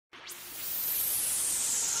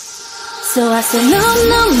So I said, no,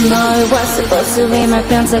 no, no, it was supposed to be my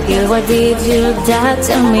pentakill. Why did you die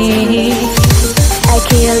to me? I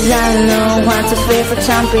killed, I know, want to fight for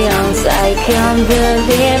champions. I can't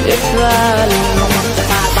believe you're falling.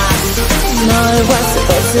 No, it was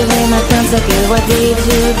supposed to be my pentakill. Why did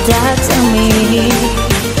you die to me?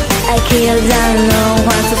 I killed, I know,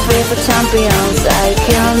 want to fight for champions. I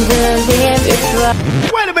can't believe you're falling.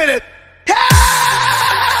 Wait a minute!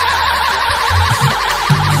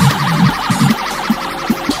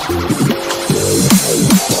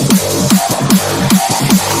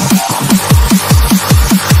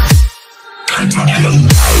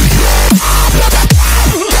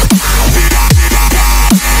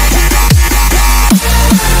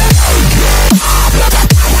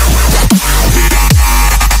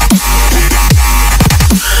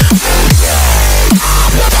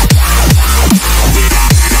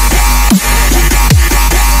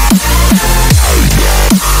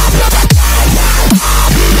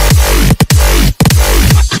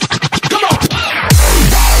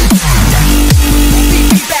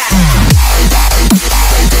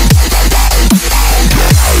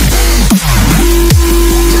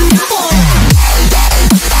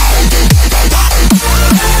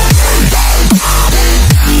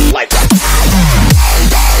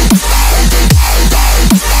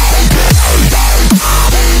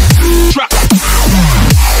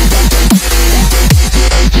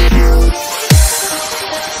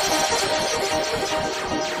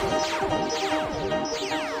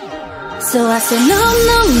 So I said, no,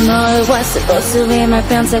 no, no, it was supposed to be my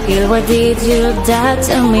pentakill. Why did you die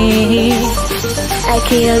to me? I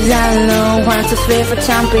killed, I know, want to fight for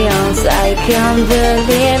champions. I can't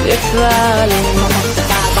believe you're falling.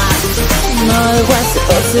 No, it was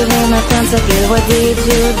supposed to be my pentakill. Why did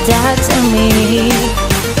you die to me?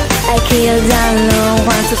 I killed, I know,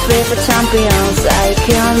 want to fight for champions. I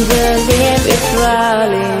can't believe you're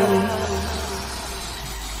falling.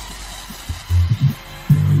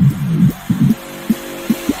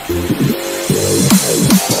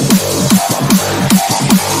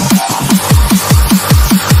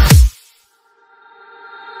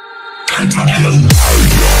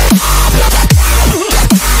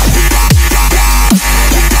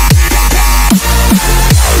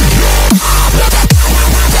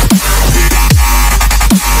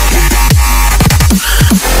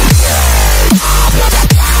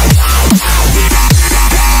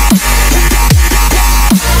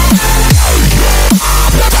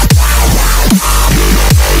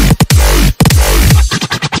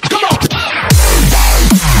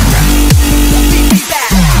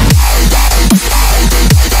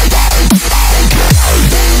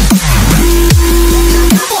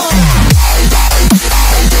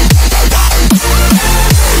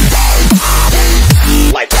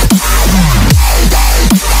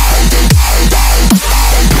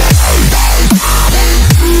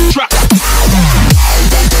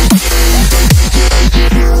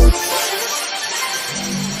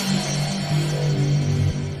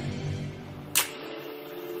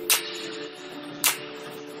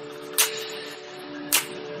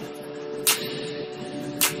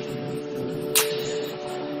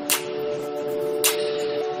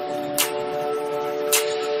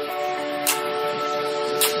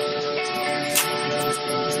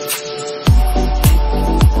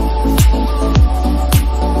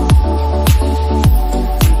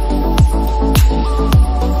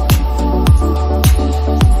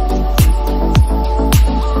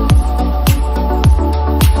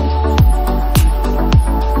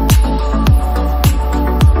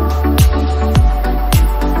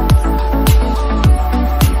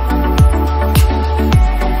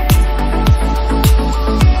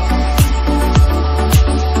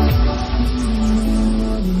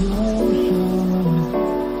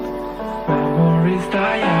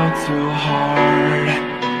 too hard.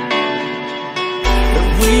 But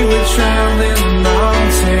we were traveling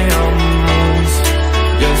mountains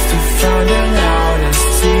just to find the loudest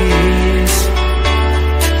tears.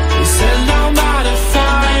 We set down by the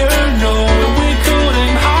fire, knowing we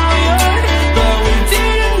couldn't hide, but we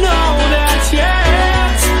didn't know that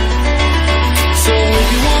yet. So if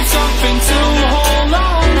you want something to hold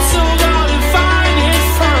on to, gotta find it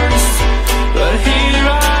first. But here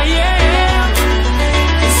I am,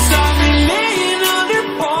 'cause I've been laying under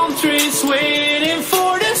palm trees, waiting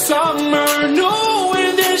for the summer,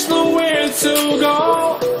 knowing there's nowhere to go.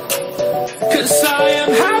 'Cause I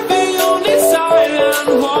am happy on this island,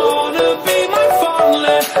 wanna be my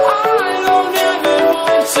farmland. I don't ever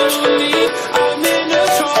want to leave, I'm in a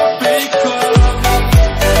tropic club.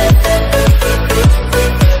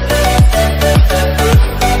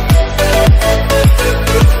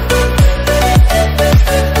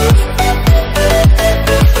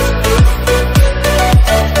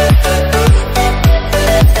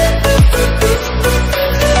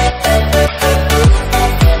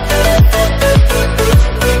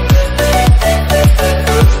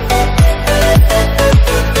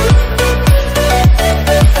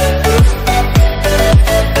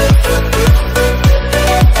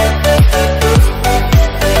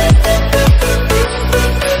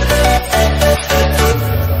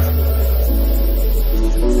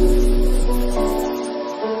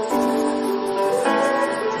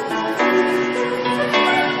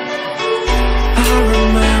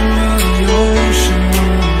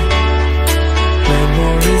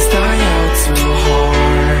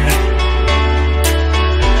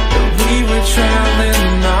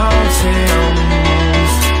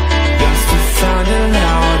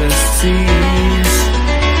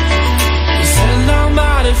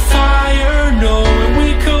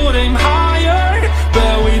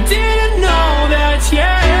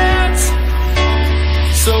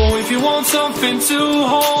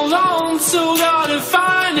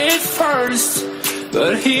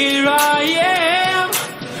 but here I am.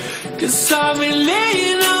 'Cause I've been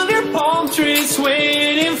laying under palm trees,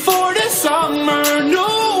 waiting for the summer,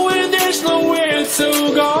 knowing there's nowhere to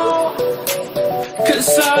go. 'Cause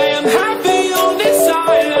I am happy on this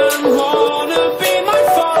island, wanna be my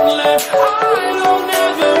farmland. I don't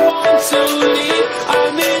ever want to leave,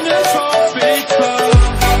 I'm in a tropic club.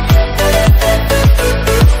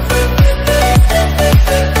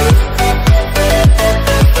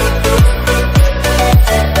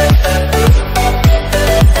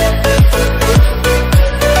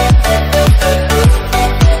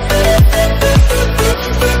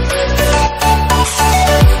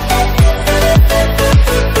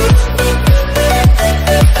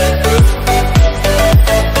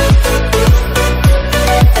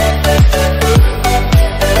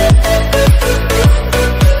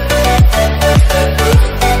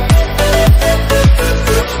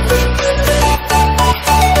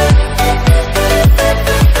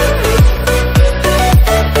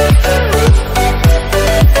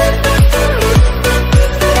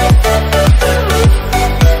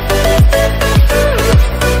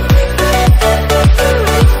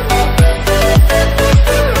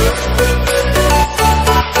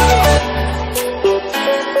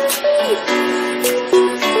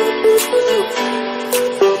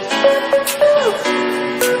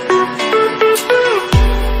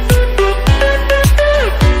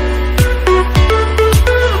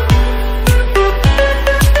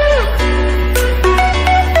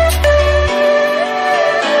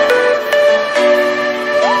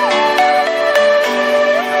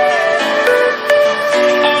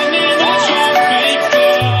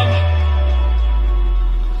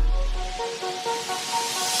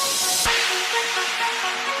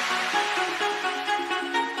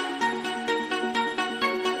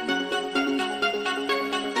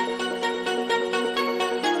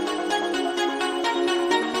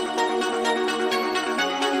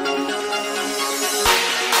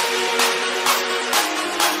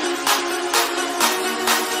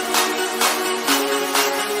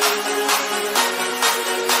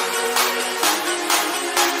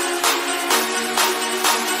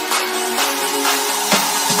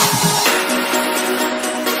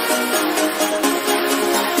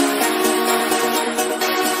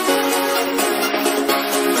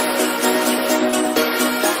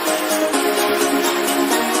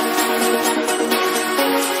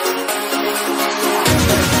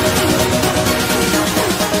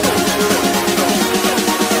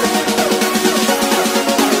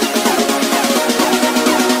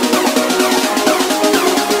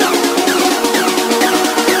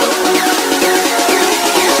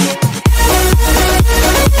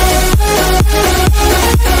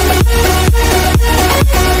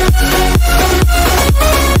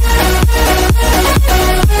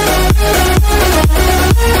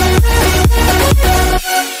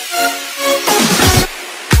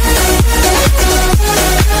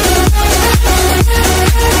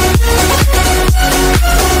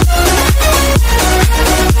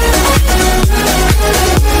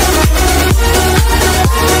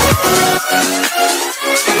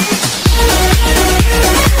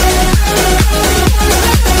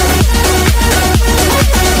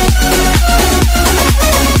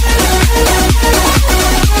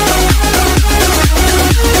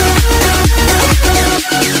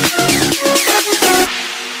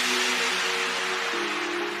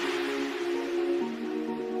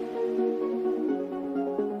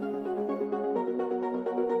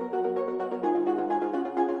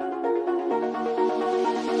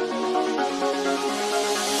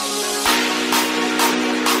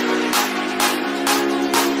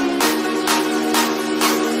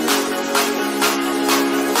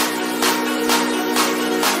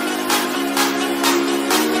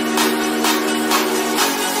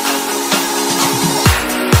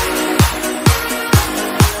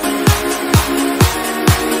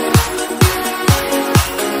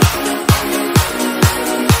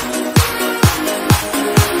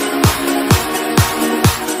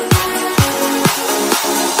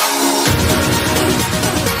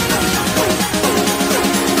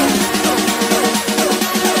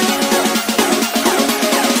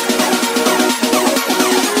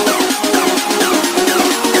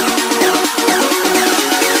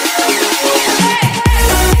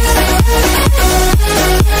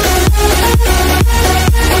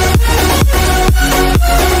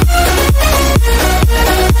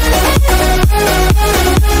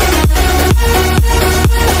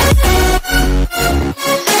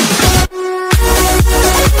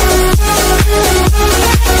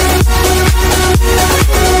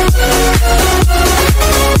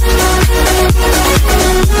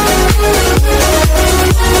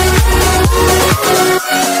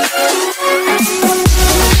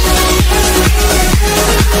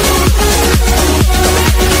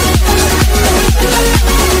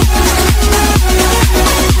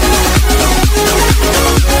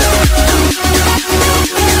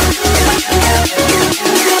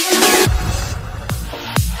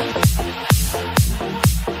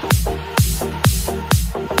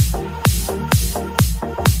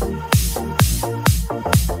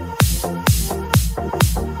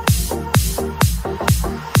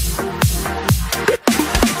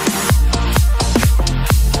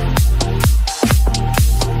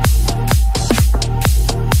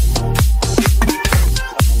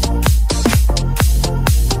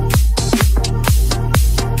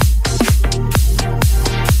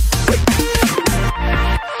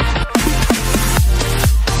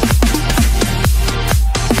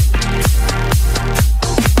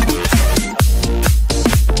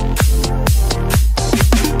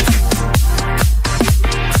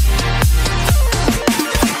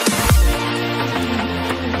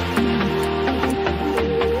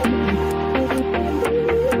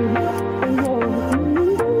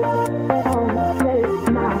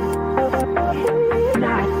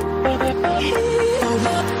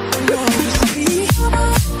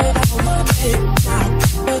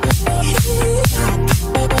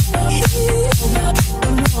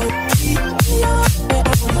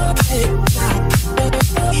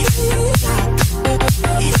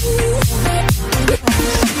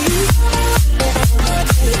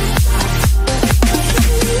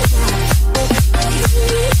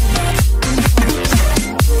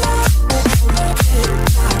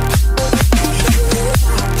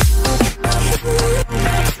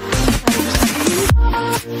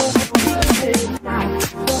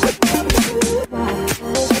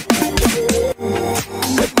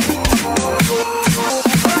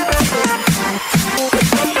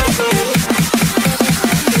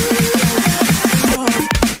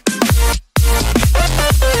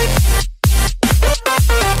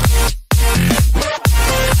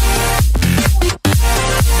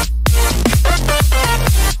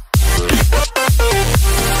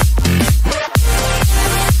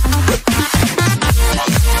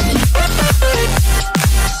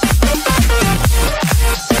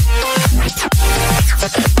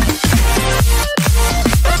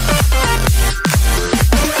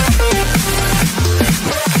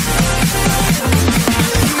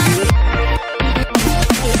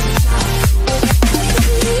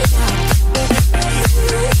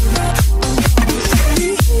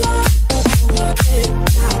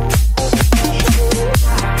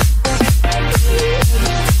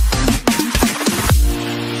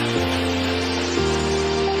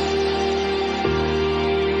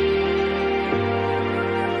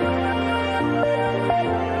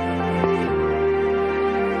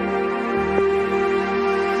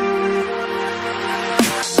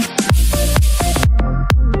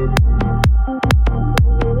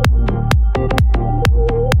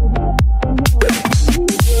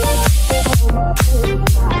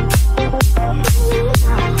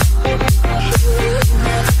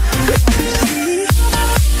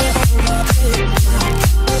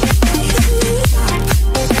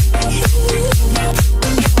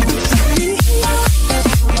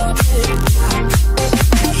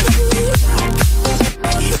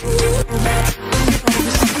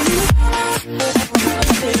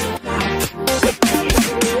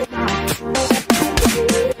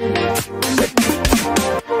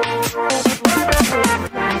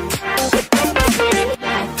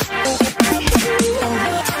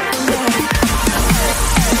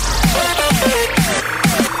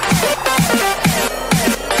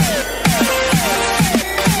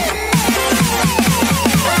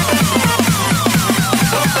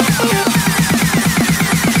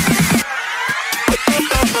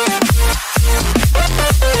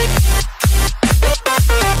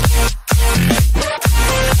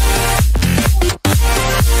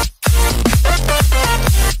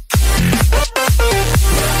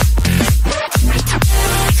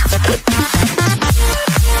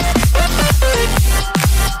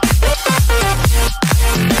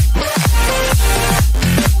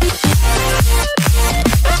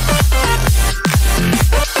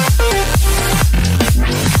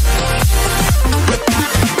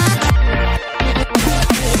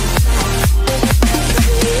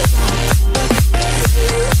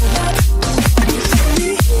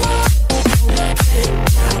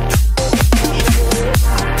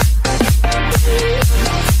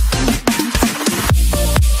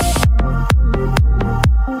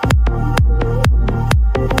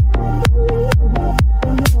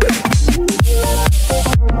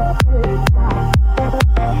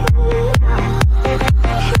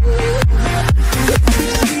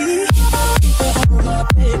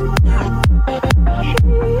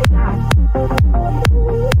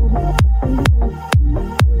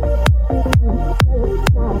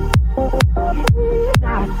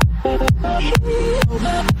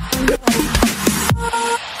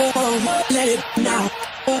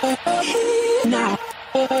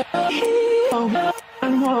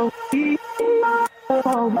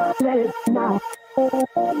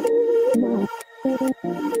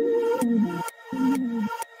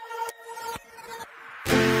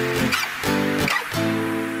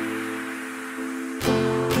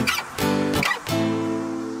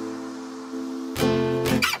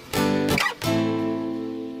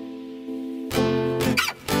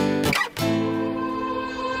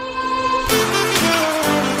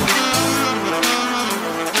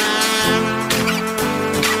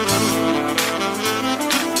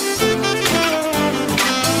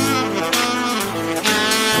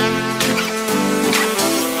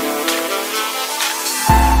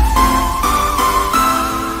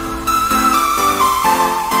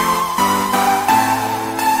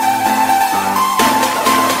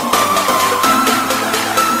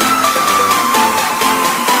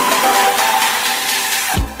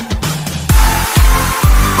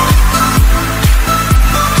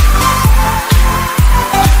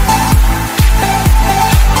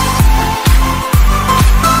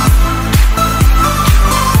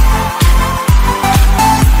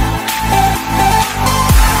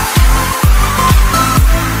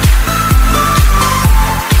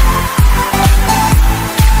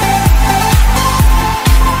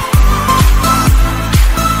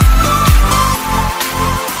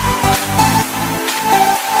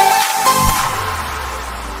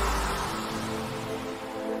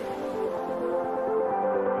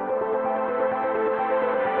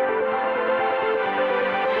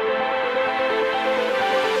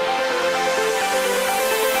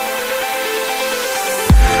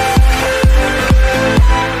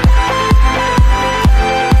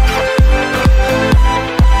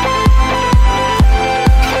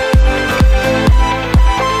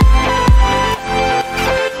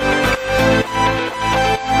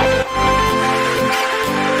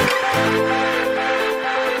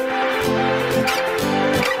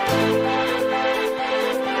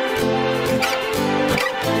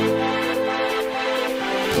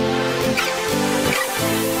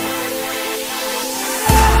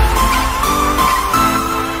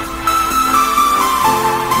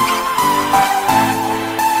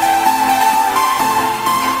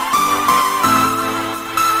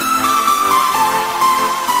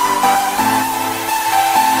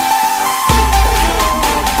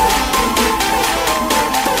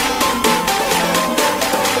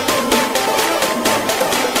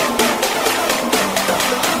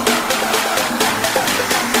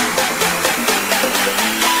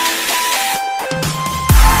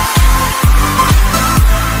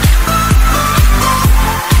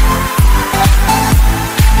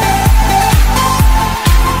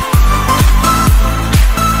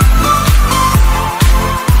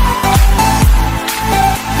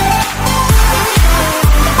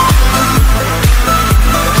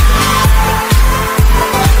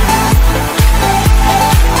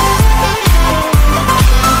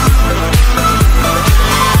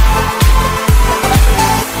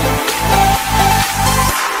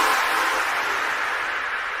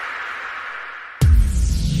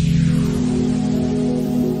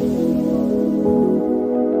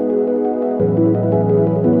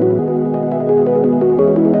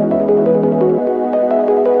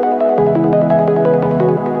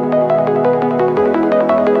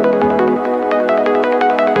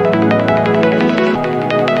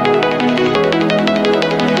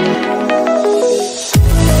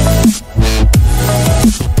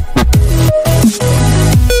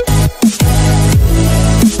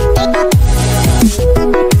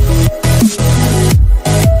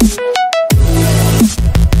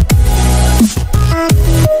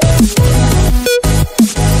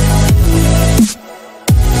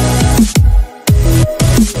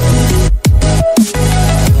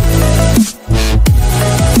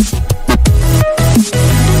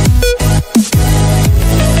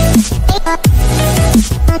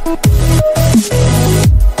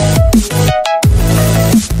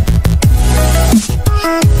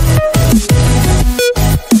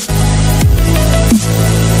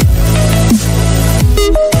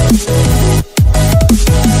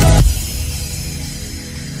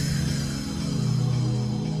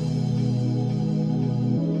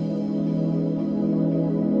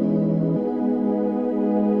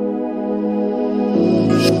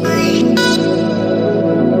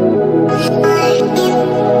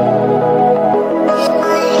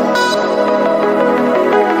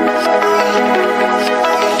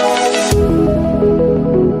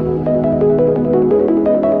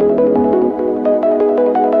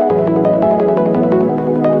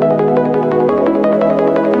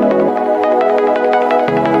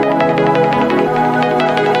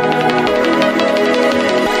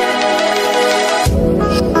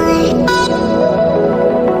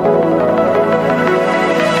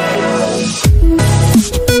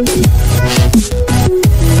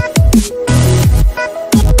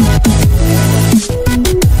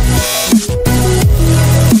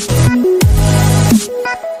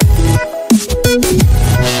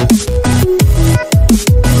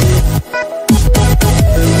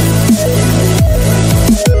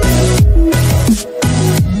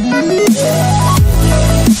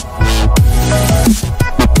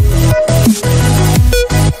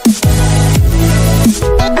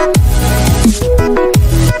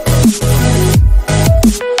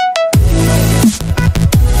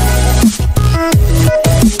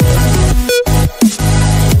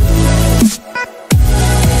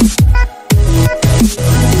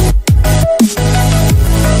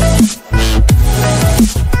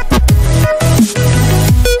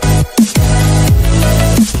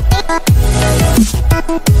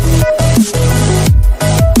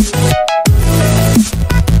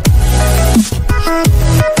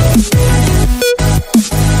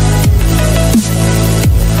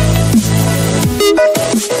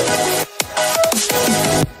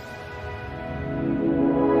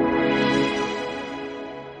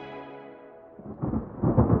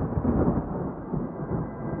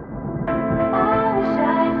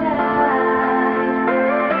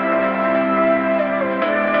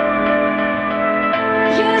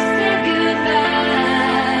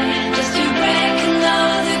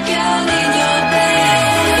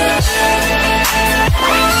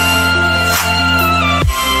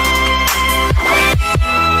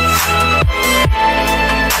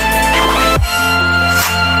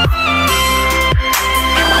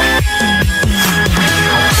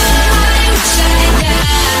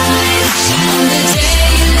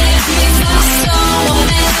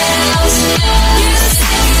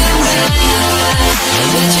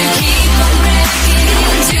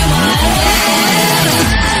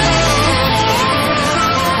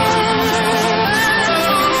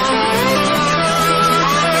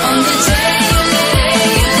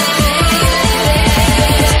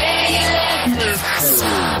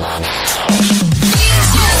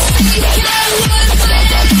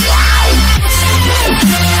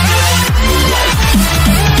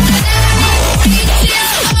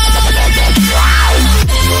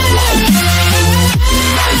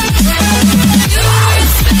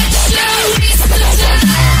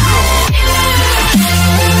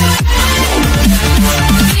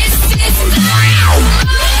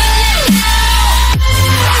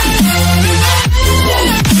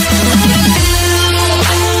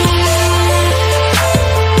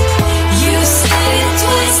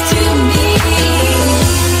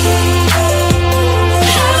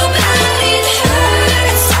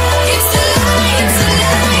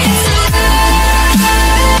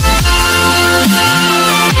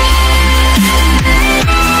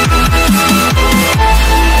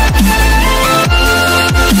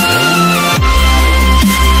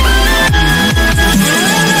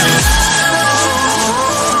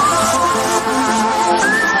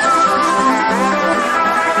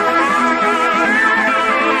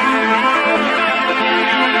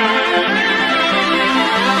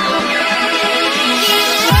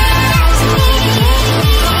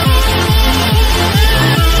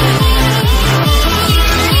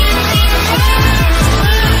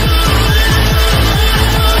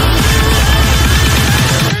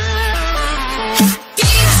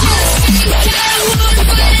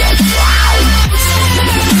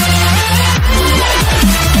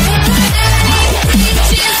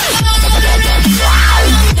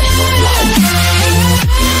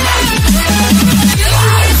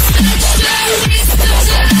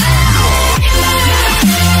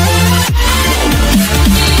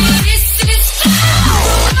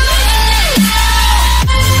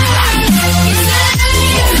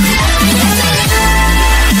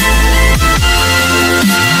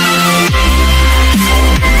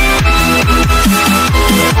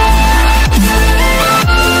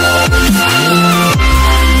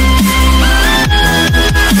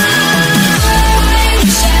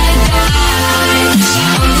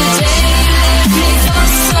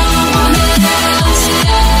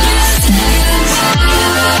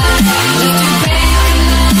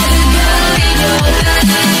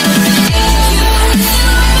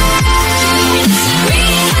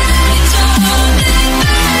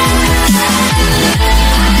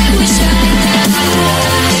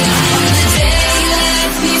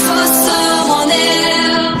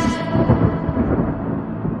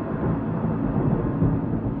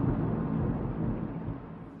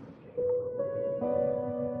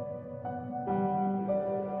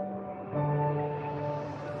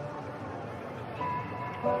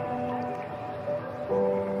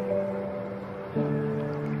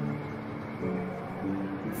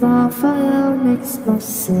 fire makes the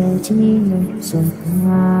city look so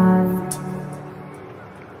bright.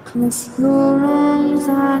 Close your eyes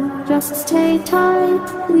and just stay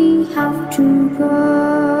tight. We have to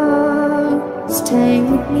go. Stay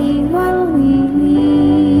with me while we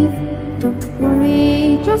leave. Don't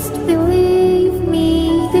worry, just believe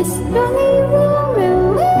me. This journey will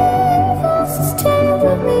relieve us. Stay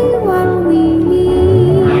with me while we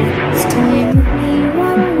leave. Stay with me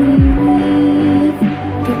while we leave.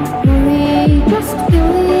 Don't worry, just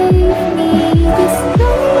believe me. This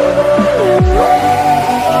journey will relieve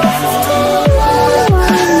us. Stay while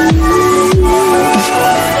we leave.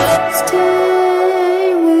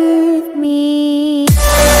 Stay with me.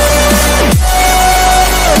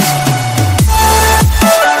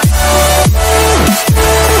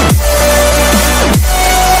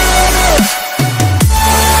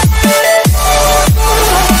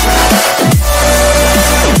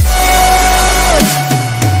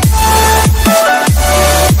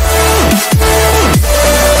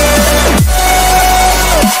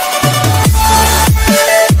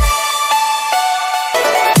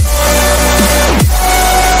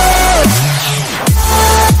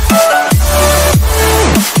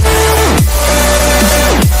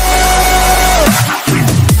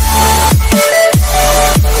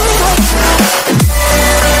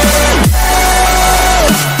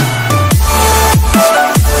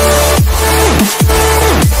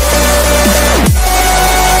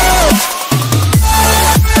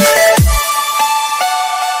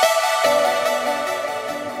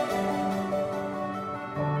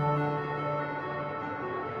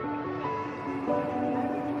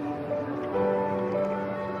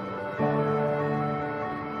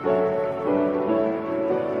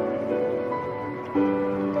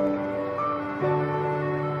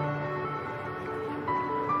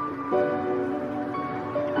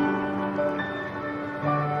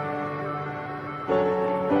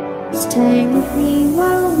 Stay with me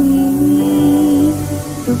while we